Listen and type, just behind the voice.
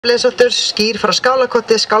Blesóttur, Skýr frá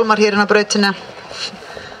Skálakoti, skálmar hér inn á brautina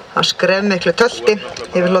á skrefmiklu tölti,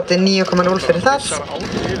 yfirlitssýning 9,0 fyrir það.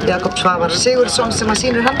 Jakob Svavar Sigurðsson sem að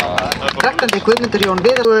sýnir hann. Rektandi Guðmundur Jón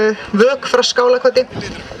Viðar, vök frá Skálakoti.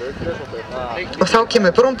 Og þá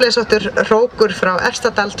kemur brúnblesóttur, Hrókur frá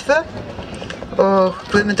Efsta-Dal 2 og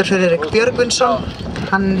Guðmundur Friðrik Björgvinsson.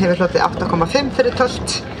 Hann hefur hlotið 8,5 fyrir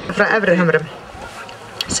tölt frá Efri-Hömrum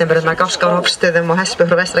sem verður með Gáskárhofsstöðum og hespu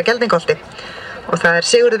frá Vestra Geldingholti. Og það er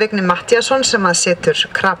Sigurður Vigni Mattíasson sem að setur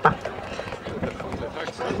krapa.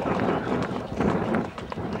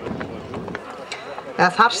 Eða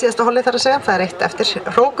þar síðasta hollið þar að segja, það er eitt eftir.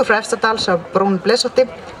 Hrókur frá Efsta-Dal á brún blesótti,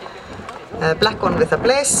 Black One with a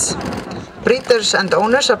Blaze, Breeders and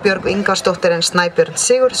Owners af Björg Ingarsdóttir en Snæbjörn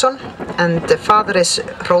Sigurðsson, and the father is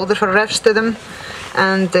Hrókur frá Refstöðum,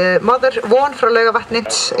 and mother Von frá Laugavatni,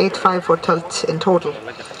 8.5 for tölt in total,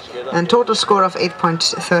 and total score of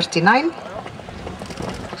 8.39.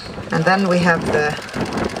 And then we have the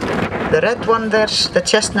red one there, the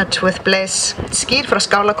chestnut with blaze, Skýr frá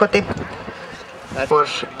Skálakoti for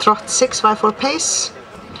trot 6.54 pace.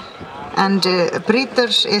 And breeder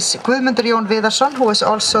is Guðmundur Jón Viðarsson, who is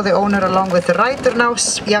also the owner along with the rider now,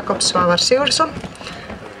 Jakob Svavar Sigurðsson.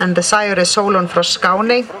 And the sire is Solon frá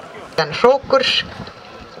Skáney, then Hrókur.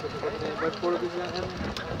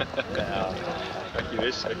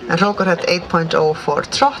 And Hrókur had 8.0 for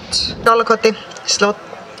trot. Skálakoti, slow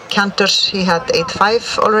canters, he had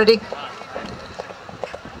 8.5 already.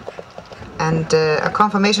 And a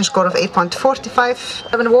confirmation score of 8.45,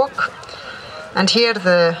 7 walk. And here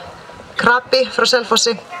the Krapi frá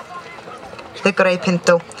Selfossi, the grey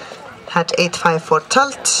pinto, had 8.5 for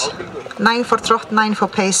tölt, 9 for trot, 9 for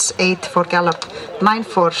pace, 8 for gallop, 9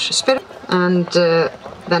 for spirit. And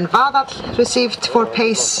then Vaðall received for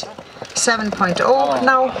pace 7.0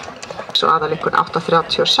 now. So aðalíkun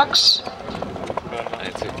 8.36.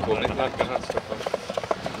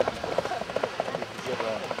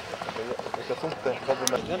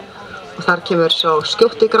 Og þar kemur svo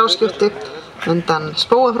skjótti, gráskjótti undan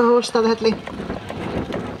spóa frá Hólstaðahelli.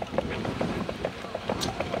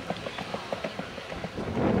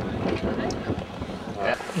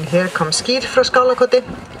 And here comes Skýr frá Skálakoti.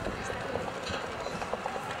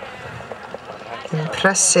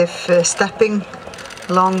 Impressive stepping,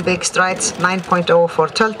 long big strides, 9.0 for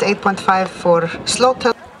tölt, 8.5 for slow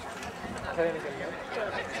tölt.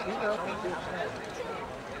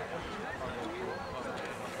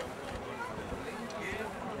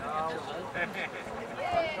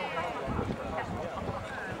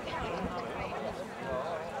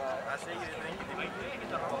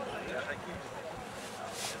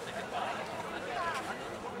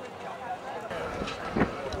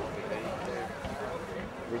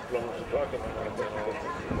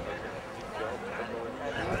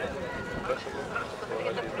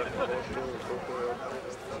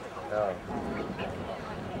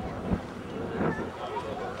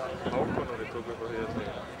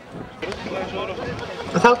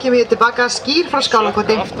 Og þá kemur ég tilbaka, Skýr frá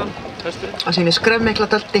Skálakoti að sínu skrefmikla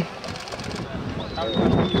tölti,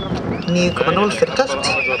 9,0 fyrir tölt.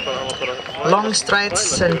 Long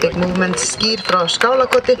strides and big movements, Skýr frá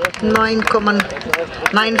Skálakoti,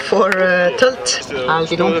 9.9 for tölt.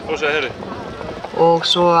 Allt í nú. Og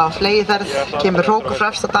svo á flegiferð kemur Hrókur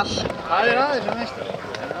frá Efsta-Dal.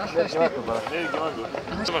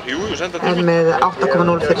 En með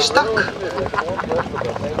 8,0 fyrir stökk.